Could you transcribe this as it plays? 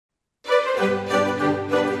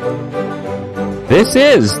This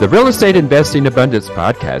is the Real Estate Investing Abundance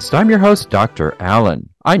Podcast. I'm your host, Dr. Allen.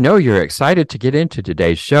 I know you're excited to get into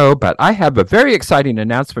today's show, but I have a very exciting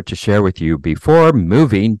announcement to share with you before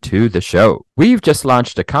moving to the show. We've just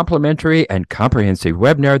launched a complimentary and comprehensive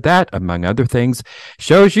webinar that, among other things,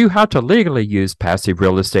 shows you how to legally use passive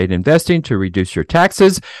real estate investing to reduce your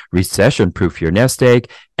taxes, recession-proof your nest egg,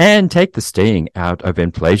 and take the sting out of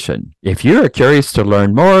inflation. If you are curious to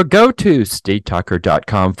learn more, go to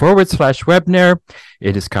stevetalker.com/webinar.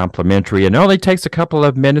 It is complimentary and only takes a couple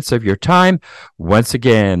of minutes of your time. Once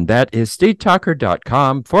again, that is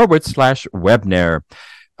stevetalker.com/webinar.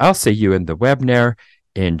 I'll see you in the webinar.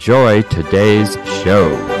 Enjoy today's show.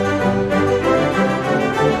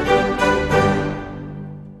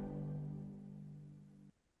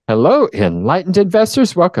 Hello, enlightened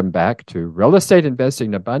investors. Welcome back to Real Estate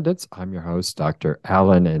Investing Abundance. I'm your host, Dr.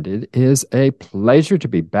 Allen, and it is a pleasure to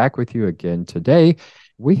be back with you again today.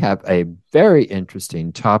 We have a very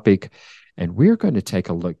interesting topic, and we're going to take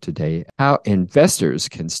a look today how investors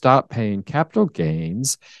can stop paying capital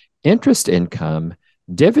gains, interest income,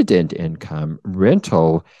 dividend income,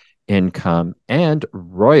 rental income, and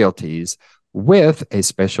royalties with a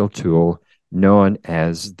special tool known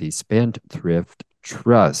as the Spendthrift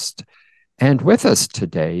Trust. And with us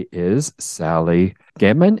today is Sally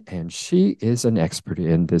Gimon, and she is an expert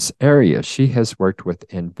in this area. She has worked with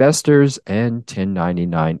investors and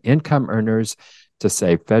 1099 income earners to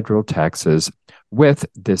save federal taxes with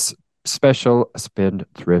this special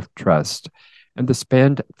Spendthrift Trust. And the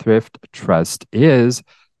Spendthrift Trust is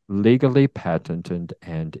legally patented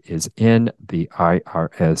and is in the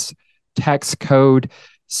IRS tax code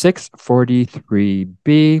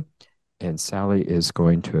 643B. And Sally is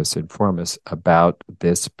going to inform us about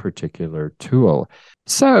this particular tool.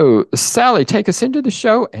 So, Sally, take us into the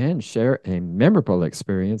show and share a memorable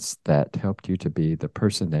experience that helped you to be the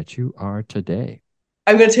person that you are today.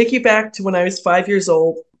 I'm going to take you back to when I was 5 years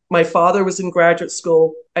old. My father was in graduate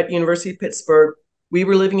school at the University of Pittsburgh. We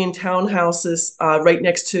were living in townhouses right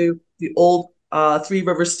next to the old Three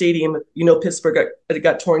Rivers Stadium. You know, Pittsburgh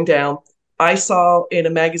got torn down. I saw in a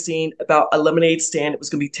magazine about a lemonade stand. It was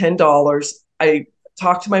going to be $10. I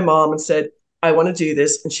talked to my mom and said, I want to do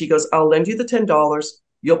this. And she goes, I'll lend you the $10.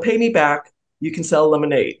 You'll pay me back. You can sell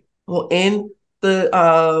lemonade. Well, in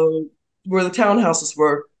the where the townhouses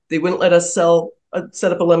were, they wouldn't let us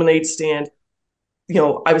set up a lemonade stand. You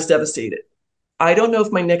know, I was devastated. I don't know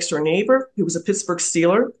if my next door neighbor, who was a Pittsburgh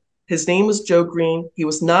Steeler, his name was Joe Green. He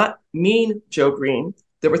was not mean Joe Green.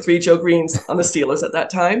 There were 3 Joe Greens on the Steelers at that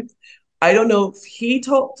time. I don't know if he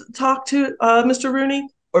talked to Mr. Rooney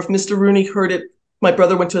or if Mr. Rooney heard it. My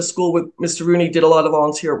brother went to a school where Mr. Rooney did a lot of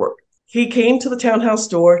volunteer work. He came to the townhouse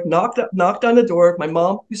door, knocked on the door. My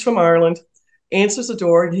mom, who's from Ireland, answers the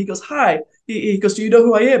door, and he goes, hi. He goes, do you know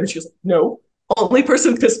who I am? And she goes, no. Only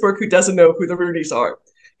person in Pittsburgh who doesn't know who the Rooneys are.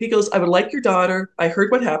 He goes, I would like your daughter. I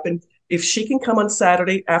heard what happened. If she can come on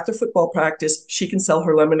Saturday after football practice, she can sell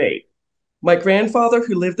her lemonade. My grandfather,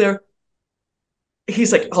 who lived there,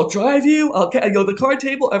 he's like, I'll drive you. I'll go to the card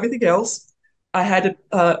table, everything else. I had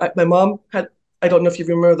to, my mom had, I don't know if you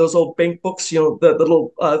remember those old bank books, you know, the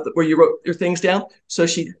little, where you wrote your things down. So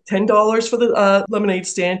she, $10 for the lemonade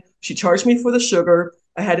stand. She charged me for the sugar.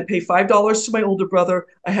 I had to pay $5 to my older brother.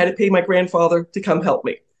 I had to pay my grandfather to come help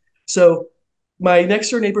me. So my next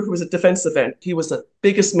door neighbor, who was a defensive end, he was the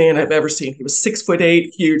biggest man I've ever seen. He was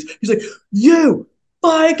 6'8", huge. He's like, you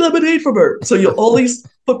buy lemonade from her. So all these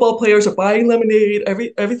football players are buying lemonade,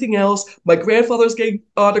 everything else. My grandfather's getting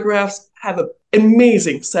autographs. Have an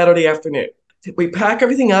amazing Saturday afternoon. We pack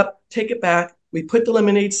everything up, take it back. We put the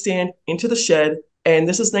lemonade stand into the shed. And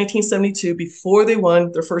this is 1972, before they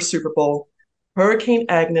won their first Super Bowl. Hurricane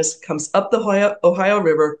Agnes comes up the Ohio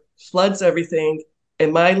River, floods everything.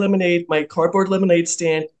 And my cardboard lemonade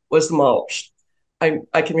stand was demolished.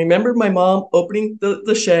 I can remember my mom opening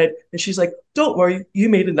the shed, and she's like, don't worry, you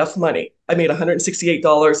made enough money. I made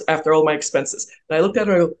 $168 after all my expenses. And I looked at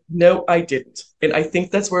her and I go, no, I didn't. And I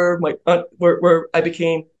think that's where where I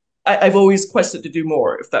became, I've always quested to do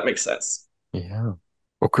more, if that makes sense. Yeah.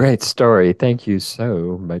 Well, great story. Thank you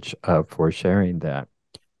so much for sharing that.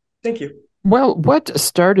 Thank you. Well, what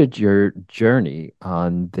started your journey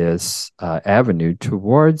on this avenue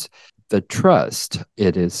towards the trust?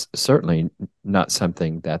 It is certainly not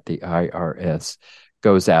something that the IRS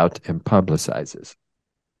goes out and publicizes.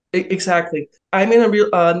 Exactly. I'm in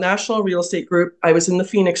a national real estate group. I was in the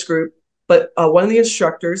Phoenix group, but one of the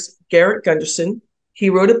instructors, Garrett Gunderson, he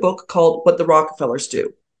wrote a book called What the Rockefellers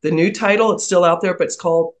Do. The new title, it's still out there, but it's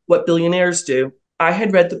called What Billionaires Do. I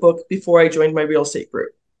had read the book before I joined my real estate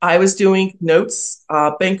group. I was doing notes,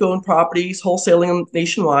 bank-owned properties, wholesaling them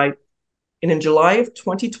nationwide. And in July of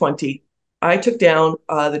 2020, I took down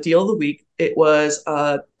the deal of the week. It was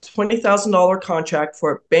a $20,000 contract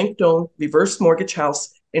for a bank-owned reverse mortgage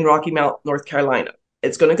house in Rocky Mount, North Carolina.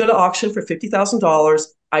 It's going to go to auction for $50,000.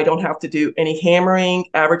 I don't have to do any hammering,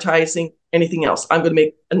 advertising, anything else. I'm going to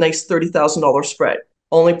make a nice $30,000 spread.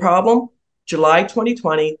 Only problem, July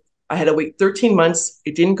 2020, I had to wait 13 months.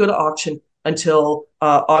 It didn't go to auction until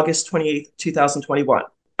August 28th, 2021.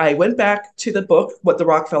 I went back to the book, What the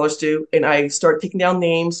Rockefellers Do, and I started taking down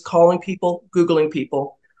names, calling people, Googling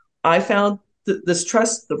people. I found this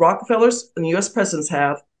trust the Rockefellers and the US presidents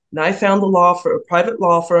have, and I found the law for a private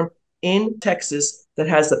law firm in Texas that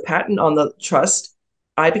has the patent on the trust.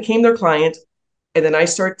 I became their client, and then I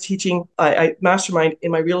started teaching, I mastermind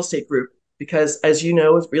in my real estate group because, as you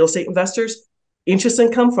know, as real estate investors, interest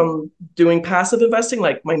income from doing passive investing,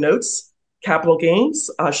 like my notes, capital gains,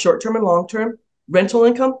 short-term and long-term, rental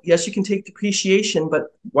income, yes, you can take depreciation, but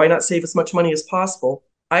why not save as much money as possible?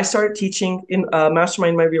 I started teaching in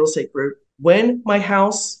mastermind my real estate group. When my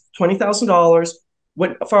house, $20,000,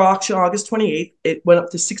 went for auction August 28th, it went up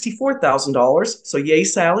to $64,000. So yay,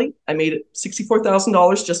 Sally, I made it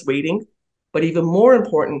 $64,000 just waiting. But even more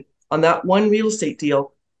important, on that one real estate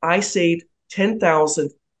deal, I saved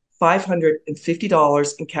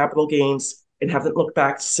 $10,550 in capital gains and haven't looked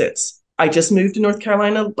back since. I just moved to North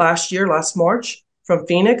Carolina last March from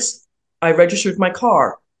Phoenix. I registered my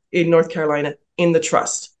car in North Carolina in the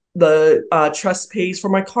trust. The trust pays for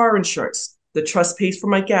my car insurance. The trust pays for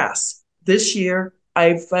my gas. This year,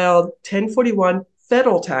 I filed 1041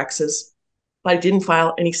 federal taxes, but I didn't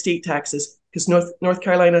file any state taxes because North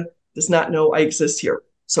Carolina does not know I exist here.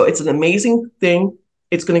 So it's an amazing thing.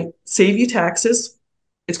 It's going to save you taxes.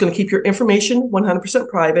 It's going to keep your information 100%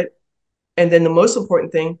 private. And then the most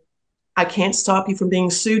important thing, I can't stop you from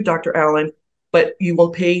being sued, Dr. Allen, but you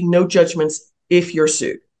will pay no judgments if you're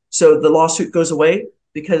sued. So the lawsuit goes away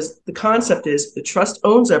because the concept is the trust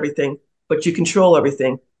owns everything, but you control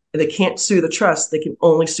everything. And they can't sue the trust. They can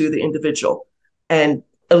only sue the individual. And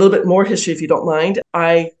a little bit more history, if you don't mind.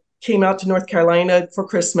 I came out to North Carolina for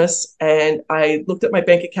Christmas, and I looked at my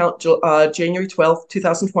bank account January 12th,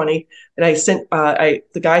 2020, and I sent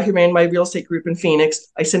the guy who ran my real estate group in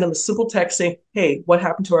Phoenix, I sent him a simple text saying, hey, what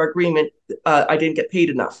happened to our agreement? I didn't get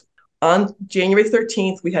paid enough. On January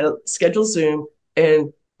 13th, we had a scheduled Zoom,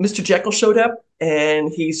 and Mr. Jekyll showed up,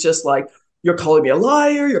 and he's just like, you're calling me a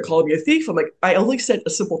liar, you're calling me a thief. I'm like, I only sent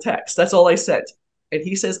a simple text. That's all I sent. And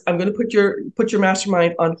he says, I'm going to put your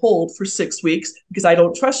mastermind on hold for 6 weeks because I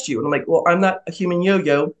don't trust you. And I'm like, well, I'm not a human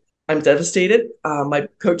yo-yo. I'm devastated. My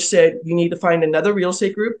coach said, you need to find another real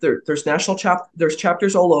estate group. There's there's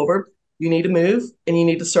chapters all over. You need to move and you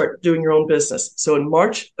need to start doing your own business. So in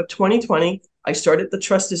March of 2020, I started The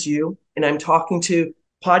Trust Is You, and I'm talking to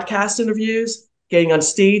podcast interviews, getting on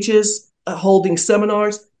stages, holding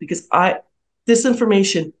seminars, because this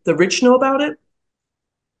information, the rich know about it.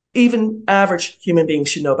 Even average human beings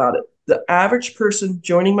should know about it. The average person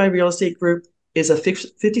joining my real estate group is a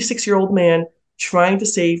 56-year-old man trying to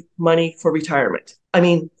save money for retirement. I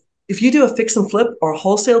mean, if you do a fix and flip or a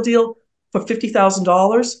wholesale deal for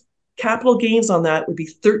 $50,000, capital gains on that would be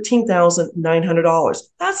 $13,900.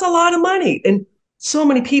 That's a lot of money. And so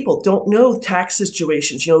many people don't know tax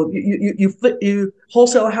situations. You know, you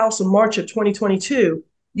wholesale a house in March of 2022,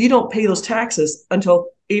 you don't pay those taxes until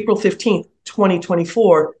April 15th,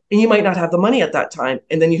 2024, and you might not have the money at that time.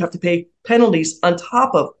 And then you have to pay penalties on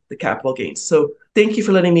top of the capital gains. So thank you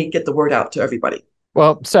for letting me get the word out to everybody.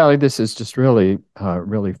 Well, Sally, this is just really,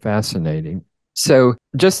 really fascinating. So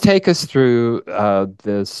just take us through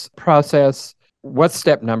this process. What's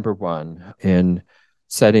step number one in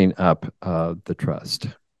setting up the trust?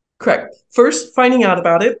 Correct. First, finding out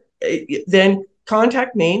about it, then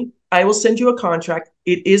contact me. I will send you a contract.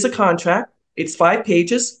 It is a contract. It's 5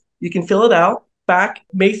 pages. You can fill it out. Back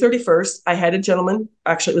May 31st, I had a gentleman,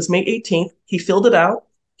 actually it was May 18th. He filled it out.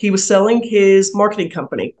 He was selling his marketing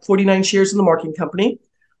company, 49 shares in the marketing company.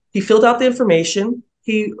 He filled out the information.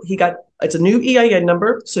 He got, it's a new EIN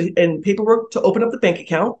number, and paperwork to open up the bank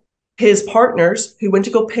account. His partners who went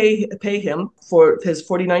to go pay him for his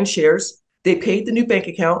 49 shares, they paid the new bank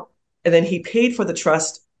account, and then he paid for the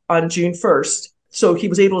trust on June 1st. So he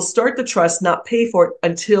was able to start the trust, not pay for it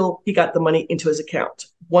until he got the money into his account.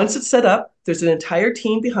 Once it's set up, there's an entire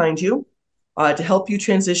team behind you to help you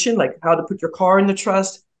transition, like how to put your car in the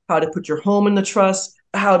trust, how to put your home in the trust,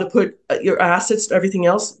 how to put your assets and everything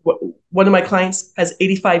else. One of my clients has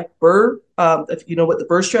 85 BRRRR, if you know what the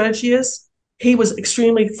BRRRR strategy is. He was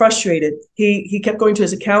extremely frustrated. He kept going to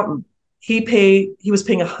his accountant. He was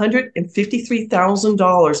paying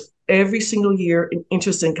 $153,000 every single year in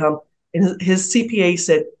interest income. And his CPA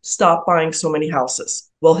said, stop buying so many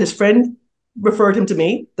houses. Well, his friend referred him to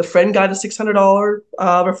me. The friend got a $600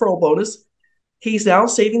 referral bonus. He's now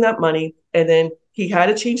saving that money. And then he had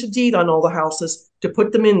to change the deed on all the houses to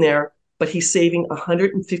put them in there. But he's saving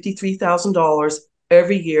 $153,000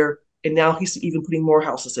 every year. And now he's even putting more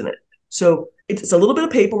houses in it. So it's a little bit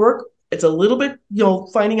of paperwork. It's a little bit,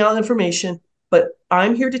 finding out information. But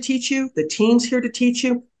I'm here to teach you. The team's here to teach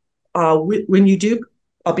you. When you do,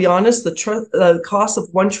 I'll be honest, the cost of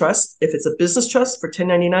one trust, if it's a business trust for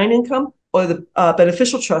 1099 income or the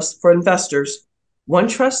beneficial trust for investors, one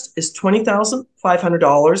trust is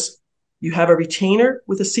 $20,500. You have a retainer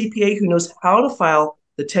with a CPA who knows how to file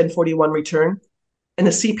the 1041 return, and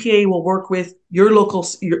the CPA will work with your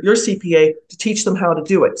CPA to teach them how to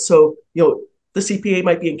do it. So, the CPA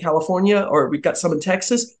might be in California, or we've got some in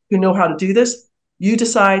Texas who know how to do this. You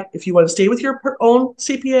decide if you want to stay with your own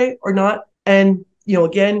CPA or not. And,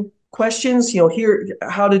 again, questions, here,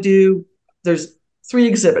 how to do, there's 3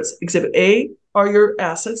 exhibits. Exhibit A are your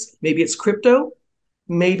assets. Maybe it's crypto.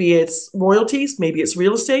 Maybe it's royalties. Maybe it's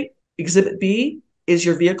real estate. Exhibit B is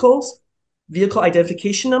your vehicle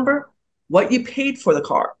identification number, what you paid for the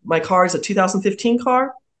car. My car is a 2015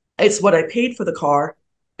 car. It's what I paid for the car.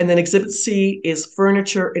 And then Exhibit C is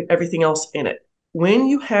furniture and everything else in it. When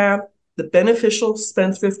you have the beneficial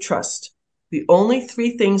Spendthrift Trust, the only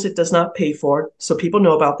 3 things it does not pay for, so people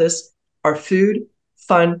know about this, are food,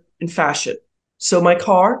 fun, and fashion. So my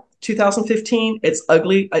car, 2015, it's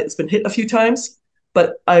ugly. It's been hit a few times,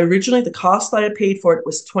 but originally the cost that I paid for it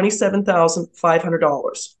was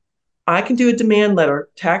 $27,500. I can do a demand letter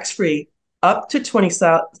tax-free up to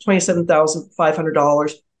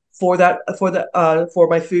 $27,500 for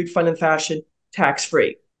my food, fun, and fashion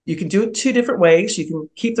tax-free. You can do it 2 different ways. You can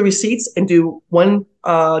keep the receipts and do one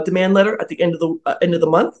demand letter at the end of the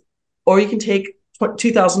month, or you can take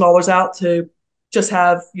 $2,000 out to just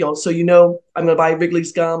have, so I'm going to buy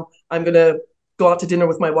Wrigley's gum. I'm going to go out to dinner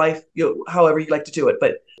with my wife, however you like to do it.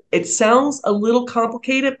 But it sounds a little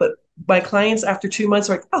complicated, but my clients after 2 months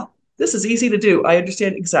are like, oh, this is easy to do. I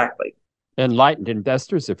understand exactly. Enlightened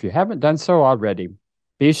investors, if you haven't done so already,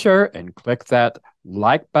 be sure and click that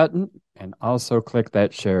like button and also click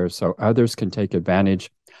that share so others can take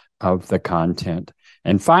advantage of the content.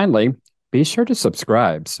 And finally, be sure to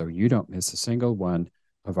subscribe so you don't miss a single one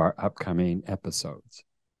of our upcoming episodes.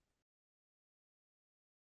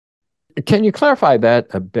 Can you clarify that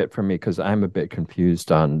a bit for me? Because I'm a bit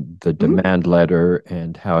confused on the demand letter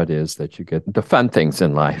and how it is that you get the fun things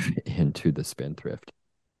in life into the Spendthrift.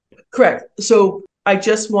 Correct. So I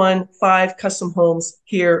just won 5 custom homes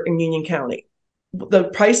here in Union County. The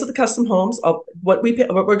price of the custom homes, what we're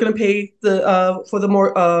going to pay for the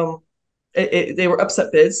more, they were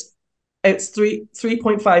upset bids. It's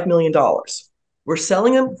 $3.5 million. We're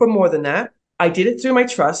selling them for more than that. I did it through my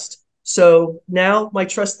trust. So now my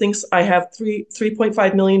trust thinks I have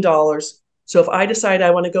 $3.5 million. So if I decide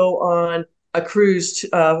I want to go on a cruise,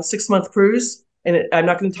 6-month cruise, and I'm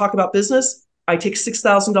not going to talk about business, I take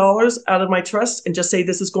 $6,000 out of my trust and just say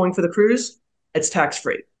this is going for the cruise. It's tax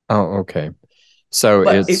free. Oh, okay. So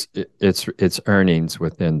it's earnings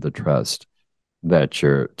within the trust that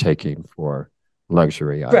you're taking for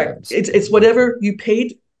luxury correct. items. It's whatever you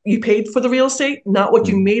paid for the real estate, not what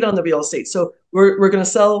you made on the real estate. So we're going to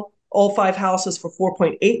sell all 5 houses for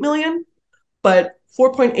 $4.8 million, but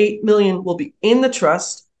 $4.8 million will be in the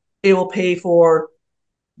trust. It will pay for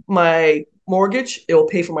my mortgage. It will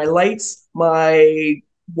pay for my lights, my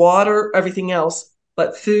water, everything else.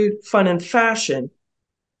 But food, fun, and fashion,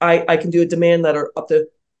 I can do a demand letter up to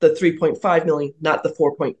the $3.5 million, not the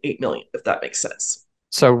 $4.8 million, if that makes sense.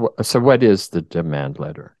 So what is the demand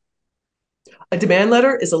letter? A demand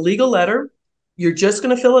letter is a legal letter. You're just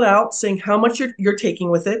going to fill it out saying how much you're taking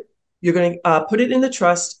with it. You're going to put it in the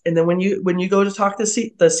trust. And then when you go to talk to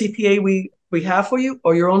the CPA we have for you,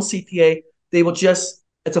 or your own CPA, they will it's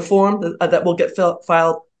a form that will get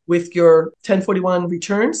filed with your 1041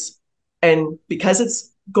 returns. And because it's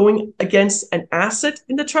going against an asset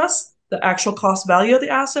in the trust, the actual cost value of the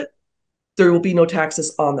asset, there will be no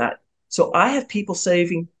taxes on that. So I have people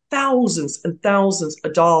saving thousands and thousands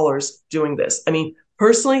of dollars doing this. I mean,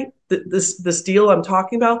 personally, this deal I'm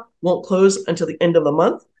talking about won't close until the end of the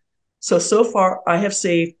month. So far, I have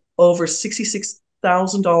saved over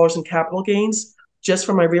 $66,000 in capital gains just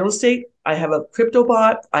from my real estate. I have a crypto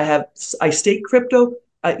bot. I stake crypto.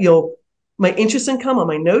 My interest income on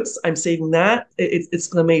my notes, I'm saving that.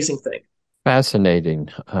 It's an amazing thing. Fascinating,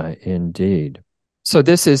 indeed. So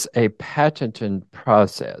this is a patented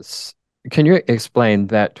process Can you explain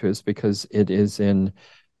that to us? Because it's in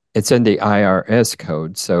the IRS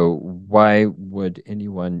code. So why would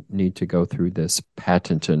anyone need to go through this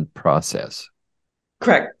patented process?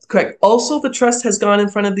 Correct, correct. Also, the trust has gone in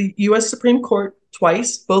front of the U.S. Supreme Court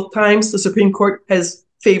twice. Both times, the Supreme Court has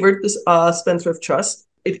favored this Spendthrift Trust.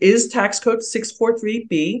 It is tax code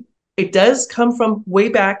 643B. It does come from way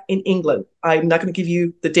back in England. I'm not going to give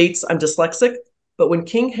you the dates, I'm dyslexic, but when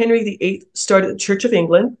King Henry VIII started the Church of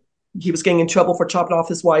England, he was getting in trouble for chopping off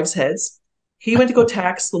his wives' heads. He went to go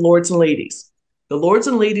tax the lords and ladies. The lords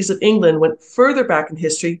and ladies of England went further back in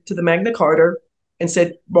history to the Magna Carta and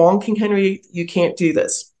said, wrong, King Henry VIII, you can't do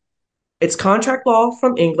this. It's contract law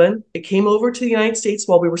from England. It came over to the United States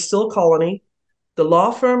while we were still a colony. The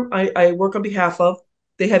law firm I work on behalf of,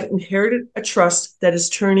 they have inherited a trust that is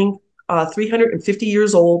turning 350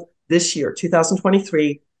 years old this year,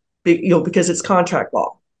 2023, because it's contract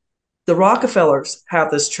law. The Rockefellers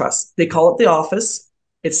have this trust. They call it the office.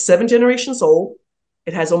 It's 7 generations old.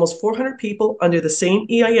 It has almost 400 people under the same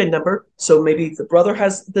EIN number. So maybe the brother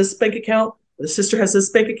has this bank account, the sister has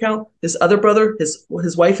this bank account, this other brother, his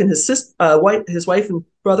wife and his wife and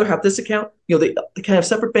brother have this account. They can have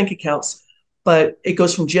separate bank accounts, but it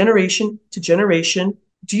goes from generation to generation.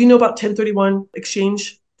 Do you know about 1031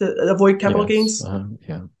 exchange to avoid capital gains?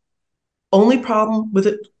 Yeah. Only problem with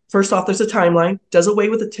it, first off, there's a timeline, does away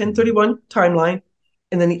with the 1031 timeline.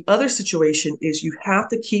 And then the other situation is you have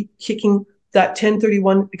to keep kicking that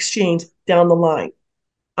 1031 exchange down the line.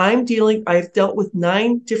 I've dealt with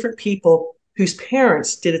 9 different people whose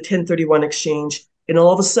parents did a 1031 exchange, and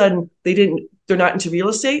all of a sudden they're not into real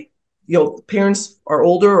estate. Parents are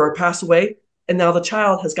older or pass away, and now the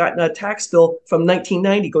child has gotten a tax bill from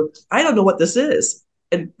 1990. I don't know what this is.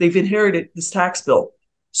 And they've inherited this tax bill.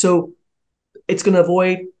 So it's going to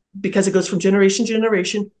avoid, because it goes from generation to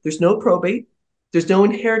generation, there's no probate. There's no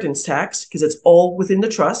inheritance tax because it's all within the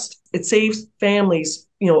trust. It saves families.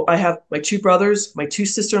 I have my 2 brothers, my 2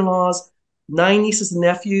 sister-in-laws, 9 nieces and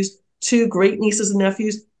nephews, 2 great nieces and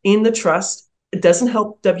nephews in the trust. It doesn't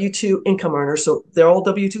help W-2 income earners. So they're all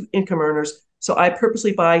W-2 income earners. So I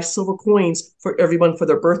purposely buy silver coins for everyone for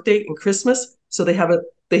their birthday and Christmas. So they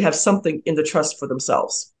have something in the trust for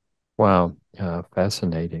themselves. Wow.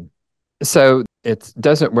 Fascinating. So it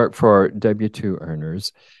doesn't work for W-2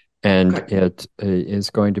 earners. And Correct. it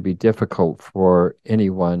is going to be difficult for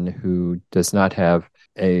anyone who does not have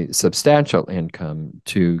a substantial income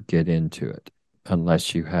to get into it,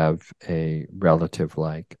 unless you have a relative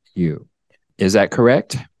like you. Is that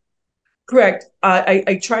correct? Correct.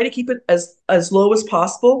 I try to keep it as low as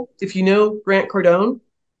possible. If you know Grant Cardone,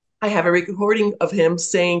 I have a recording of him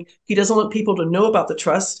saying he doesn't want people to know about the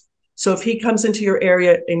trust. So if he comes into your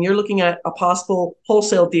area and you're looking at a possible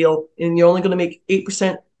wholesale deal and you're only going to make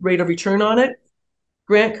 8% rate of return on it,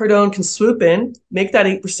 Grant Cardone can swoop in, make that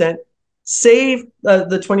 8%, save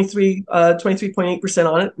the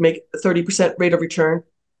 23.8% on it, make a 30% rate of return.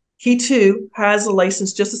 He too has a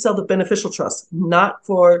license just to sell the beneficial trust, not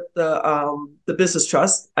for the business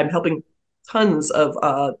trust. I'm helping tons of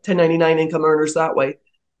 1099 income earners that way.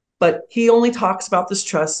 But he only talks about this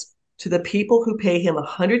trust to the people who pay him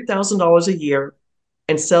 $100,000 a year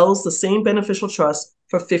and sells the same beneficial trust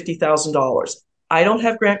for $50,000. I don't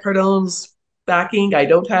have Grant Cardone's backing. I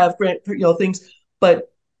don't have Grant, things,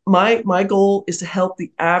 but my goal is to help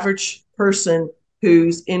the average person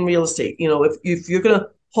who's in real estate. If you're going to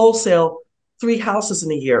wholesale 3 houses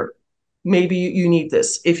in a year, maybe you need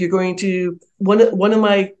this. If you're going to, one of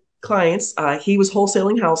my clients, he was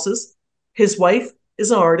wholesaling houses. His wife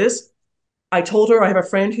is an artist. I told her I have a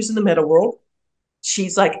friend who's in the meta world.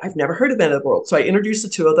 She's like, I've never heard of meta world. So I introduced the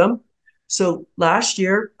 2 of them. So last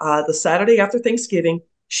year, the Saturday after Thanksgiving,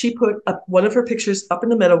 she put up one of her pictures up in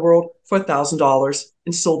the meta world for $1,000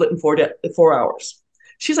 and sold it in 4 hours.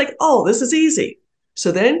 She's like, oh, this is easy.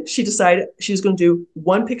 So then she decided she was going to do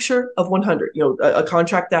 1 picture of 100, a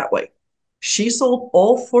contract that way. She sold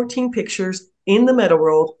all 14 pictures in the meta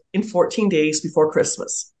world in 14 days before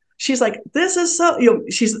Christmas. She's like, this is so,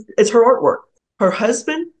 it's her artwork. Her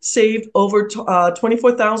husband saved over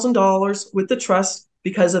 $24,000 with the trust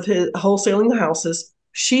because of his wholesaling the houses.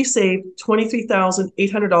 She saved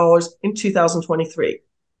 $23,800 in 2023.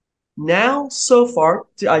 Now, so far,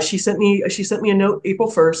 she sent me a note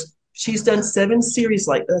April 1st. She's done 7 series.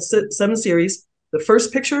 The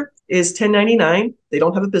first picture is 1099. They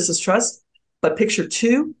don't have a business trust, but picture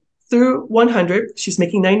 2 through 100, she's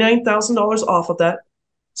making $99,000 off of that.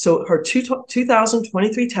 So her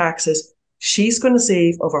 2023 taxes, she's going to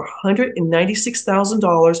save over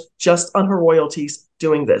 $196,000 just on her royalties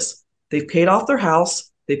doing this. They've paid off their house.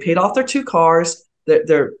 They paid off their 2 cars.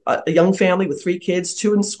 They're a young family with three kids,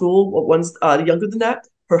 two in school. One's younger than that.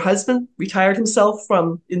 Her husband retired himself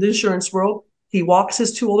from in the insurance world. He walks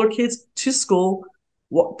his two older kids to school,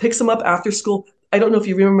 picks them up after school. I don't know if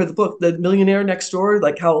you remember the book, The Millionaire Next Door,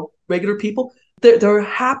 like how regular people, they're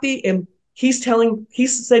happy. And he's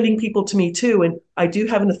sending people to me too. And I do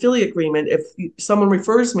have an affiliate agreement. If someone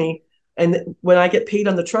refers me, and when I get paid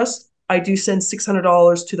on the trust, I do send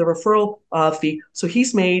 $600 to the referral fee. So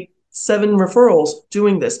he's made 7 referrals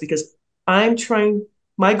doing this because I'm trying.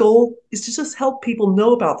 My goal is to just help people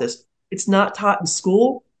know about this. It's not taught in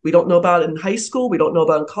school. We don't know about it in high school. We don't know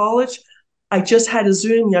about it in college. I just had a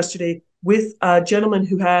Zoom yesterday with a gentleman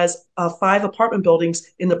who has 5 apartment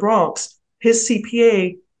buildings in the Bronx. His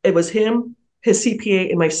CPA, it was him, his CPA,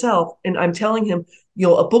 and myself. And I'm telling him,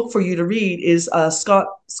 a book for you to read is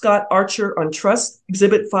Scott Archer on Trust,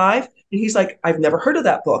 Exhibit 5. And he's like, I've never heard of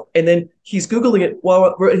that book. And then he's Googling it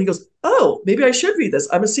and he goes, oh, maybe I should read this.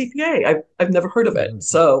 I'm a CPA. I've never heard of it.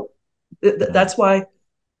 So that's why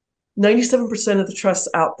 97% of the trusts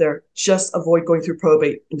out there just avoid going through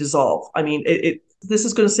probate and dissolve. I mean, this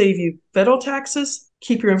is going to save you federal taxes,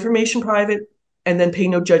 keep your information private, and then pay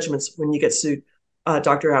no judgments when you get sued,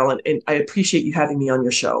 Dr. Allen. And I appreciate you having me on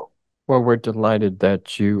your show. Well, we're delighted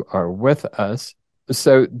that you are with us.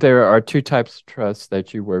 So there are 2 types of trusts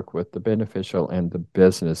that you work with, the beneficial and the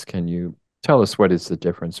business. Can you tell us what is the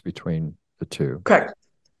difference between the 2? Correct.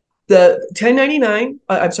 The 1099,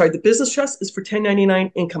 the business trust is for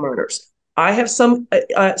 1099 income earners. I have some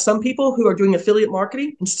people who are doing affiliate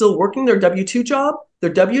marketing and still working their W-2 job.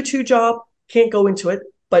 Their W-2 job can't go into it,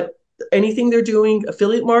 but anything they're doing,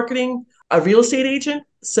 affiliate marketing, a real estate agent,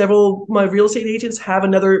 several of my real estate agents have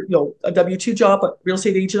another, a W-2 job, but real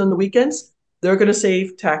estate agent on the weekends, they're going to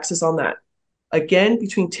save taxes on that. Again,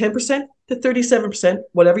 between 10% to 37%,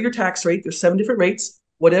 whatever your tax rate, there's 7 different rates.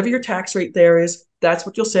 Whatever your tax rate there is, that's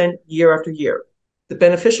what you'll send year after year. The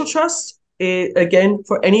beneficial trust, again,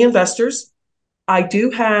 for any investors, I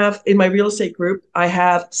do have in my real estate group, I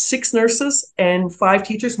have 6 nurses and 5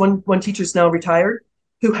 teachers. One teacher is now retired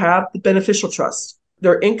who have the beneficial trust.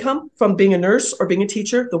 Their income from being a nurse or being a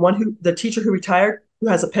teacher, the teacher who retired, who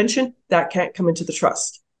has a pension, that can't come into the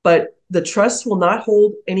trust. But the trust will not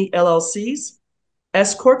hold any LLCs,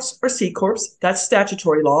 S corps, or C corps. That's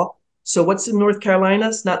statutory law. So what's in North Carolina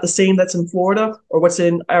is not the same that's in Florida or what's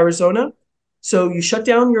in Arizona. So you shut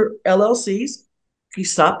down your LLCs. You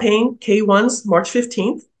stop paying K1s March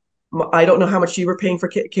 15th. I don't know how much you were paying for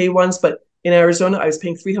K1s, but in Arizona, I was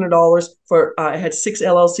paying $300 for, I had 6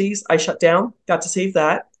 LLCs. I shut down, got to save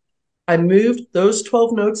that. I moved those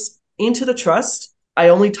 12 notes into the trust. I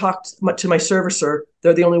only talked to my servicer.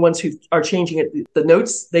 They're the only ones who are changing it. The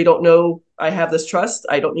notes, they don't know I have this trust.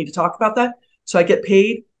 I don't need to talk about that. So I get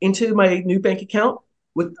paid into my new bank account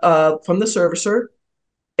with from the servicer.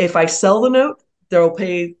 If I sell the note, they'll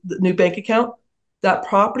pay the new bank account. That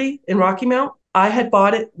property in Rocky Mount, I had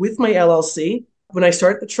bought it with my LLC. When I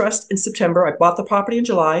started the trust in September, I bought the property in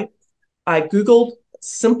July. I Googled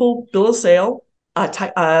simple bill of sale,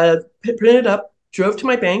 printed it up, drove to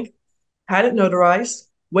my bank, had it notarized,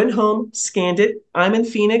 went home, scanned it. I'm in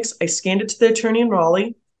Phoenix. I scanned it to the attorney in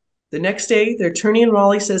Raleigh. The next day, the attorney in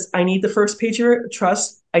Raleigh says, I need the first page of your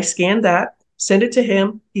trust. I scanned that, sent it to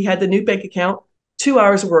him. He had the new bank account. 2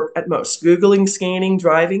 hours of work at most, Googling, scanning,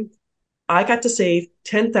 driving. I got to save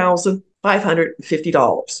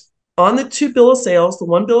 $10,550. On the 2 bill of sales, the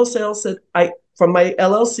one bill of sales said, from my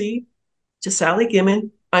LLC to Sally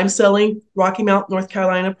Gimon, I'm selling Rocky Mount, North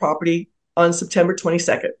Carolina property on September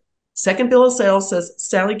 22nd. Second bill of sales says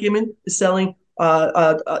Sally Gimon is selling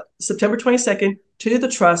September 22nd to the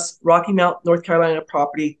trust, Rocky Mount, North Carolina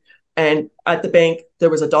property. And at the bank,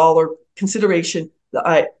 there was $1 consideration.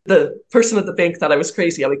 The person at the bank thought I was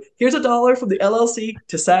crazy. I'm like, here's $1 from the LLC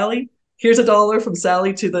to Sally. Here's $1 from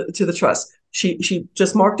Sally to the trust. She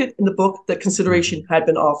just marked it in the book that consideration had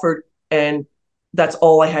been offered, and that's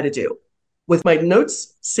all I had to do. With my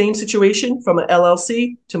notes, same situation, from an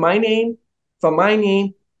LLC to my name, from my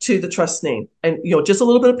name to the trust name. And just a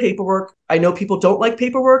little bit of paperwork. I know people don't like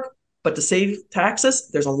paperwork, but to save taxes,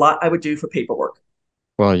 there's a lot I would do for paperwork.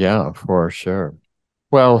 Well, yeah, for sure.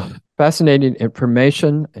 Well, fascinating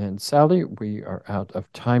information. And Sally, we are out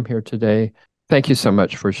of time here today. Thank you so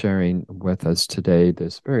much for sharing with us today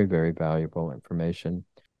this very, very valuable information.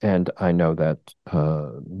 And I know that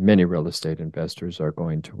many real estate investors are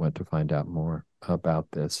going to want to find out more about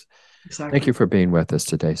this. Exactly. Thank you for being with us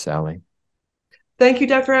today, Sally. Thank you,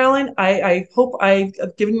 Dr. Allen. I hope I've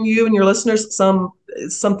given you and your listeners some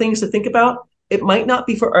things to think about. It might not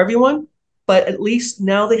be for everyone, but at least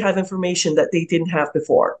now they have information that they didn't have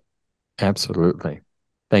before. Absolutely.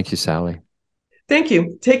 Thank you, Sally. Thank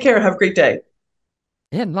you. Take care. Have a great day.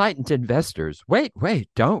 Enlightened investors, wait,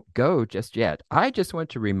 don't go just yet. I just want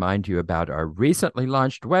to remind you about our recently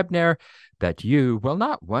launched webinar that you will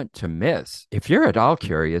not want to miss. If you're at all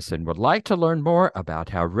curious and would like to learn more about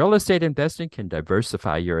how real estate investing can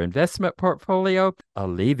diversify your investment portfolio,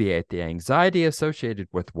 alleviate the anxiety associated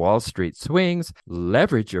with Wall Street swings,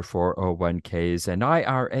 leverage your 401ks and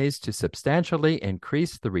IRAs to substantially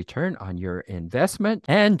increase the return on your investment,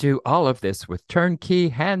 and do all of this with turnkey,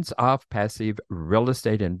 hands-off, passive real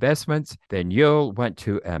estate investments, then you'll want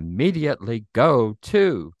to immediately go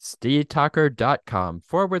to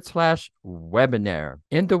stevetalker.com/webinar.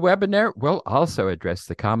 In the webinar, we'll also address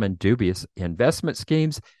the common dubious investment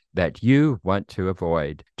schemes that you want to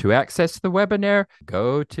avoid. To access the webinar,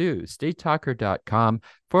 go to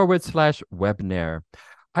stevetalker.com/webinar.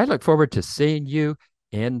 I look forward to seeing you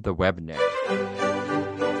in the webinar.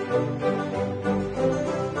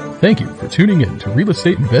 Thank you for tuning in to Real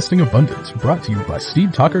Estate Investing Abundance, brought to you by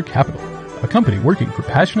Steve Talker Capital, a company working for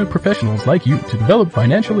passionate professionals like you to develop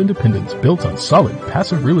financial independence built on solid,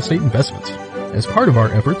 passive real estate investments. As part of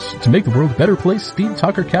our efforts to make the world a better place, Steve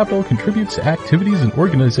Talker Capital contributes to activities and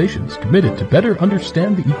organizations committed to better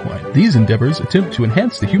understand the equine. These endeavors attempt to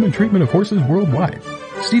enhance the human treatment of horses worldwide.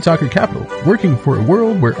 Steve Talker Capital, working for a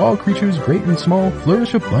world where all creatures, great and small,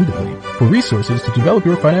 flourish abundantly. For resources to develop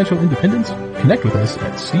your financial independence, connect with us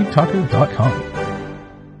at stevetalker.com.